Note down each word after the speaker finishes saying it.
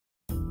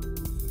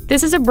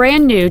This is a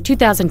brand new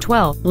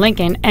 2012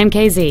 Lincoln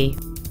MKZ.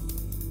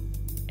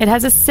 It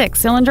has a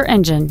 6-cylinder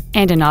engine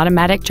and an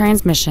automatic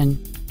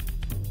transmission.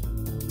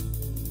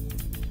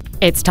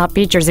 Its top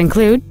features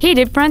include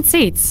heated front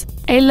seats,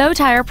 a low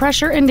tire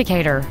pressure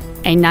indicator,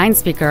 a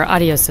 9-speaker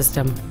audio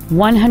system,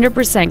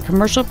 100%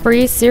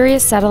 commercial-free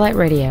Sirius satellite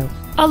radio,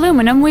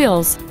 aluminum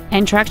wheels,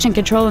 and traction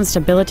control and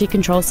stability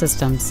control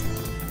systems.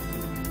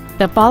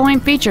 The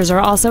following features are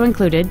also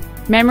included: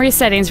 memory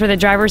settings for the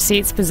driver's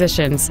seat's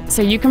positions,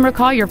 so you can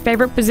recall your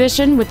favorite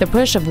position with the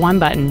push of one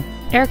button,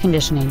 air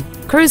conditioning,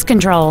 cruise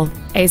control,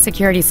 a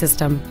security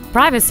system,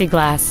 privacy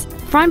glass,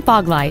 front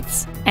fog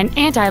lights, an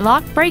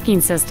anti-lock braking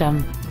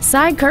system,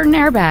 side curtain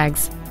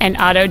airbags, an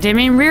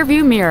auto-dimming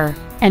rearview mirror,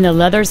 and the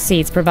leather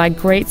seats provide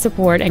great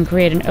support and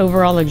create an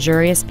overall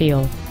luxurious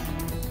feel.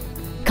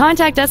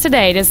 Contact us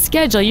today to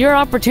schedule your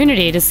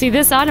opportunity to see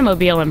this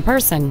automobile in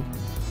person.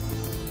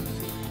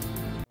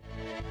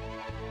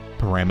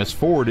 Paramus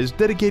Ford is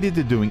dedicated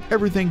to doing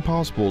everything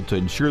possible to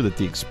ensure that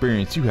the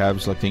experience you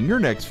have selecting your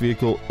next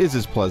vehicle is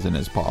as pleasant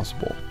as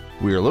possible.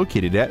 We are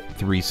located at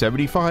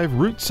 375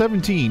 Route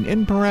 17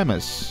 in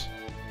Paramus.